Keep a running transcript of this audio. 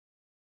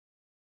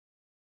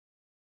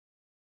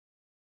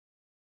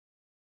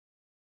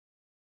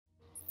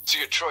So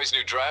you're Troy's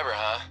new driver,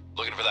 huh?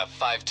 Looking for that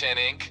 510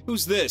 ink?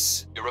 Who's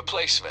this? Your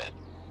replacement.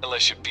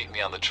 Unless you beat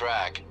me on the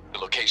track. The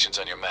location's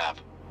on your map.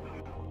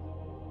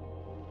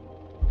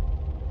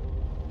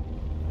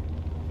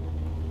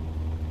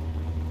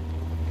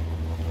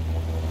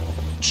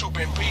 Two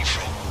been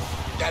beefing.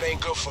 That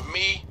ain't good for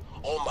me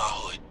or my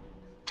hood.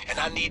 And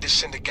I need to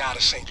send a guy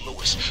to St.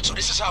 Louis. So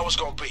this is how it's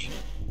gonna be.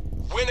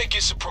 Winner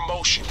gets a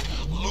promotion.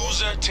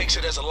 Loser takes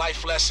it as a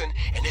life lesson,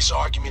 and this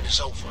argument is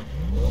over.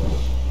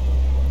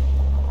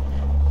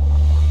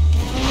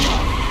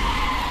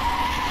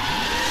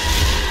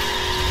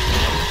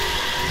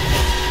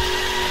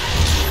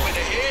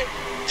 Winner here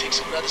takes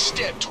another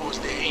step towards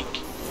the ink.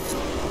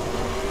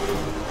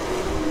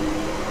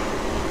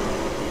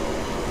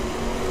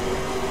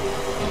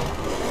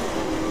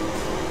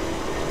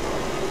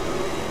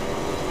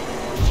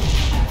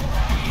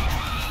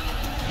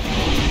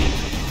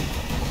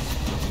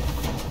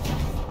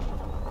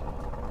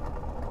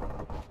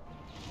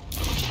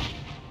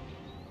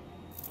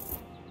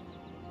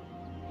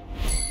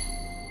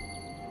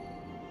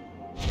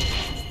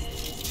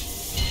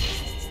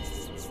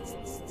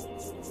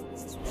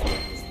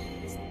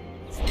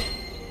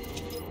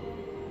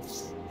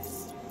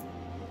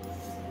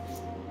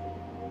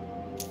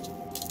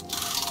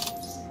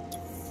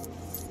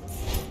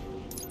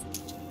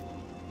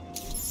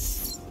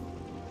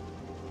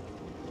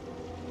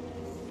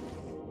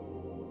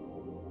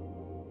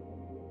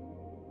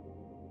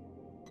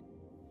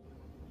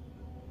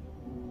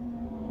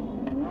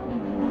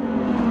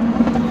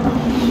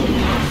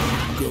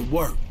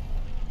 Work.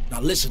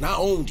 Now listen, I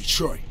own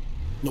Detroit.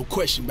 No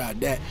question about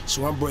that,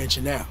 so I'm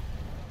branching out.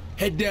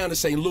 Head down to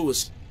St.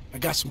 Louis. I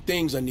got some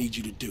things I need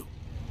you to do.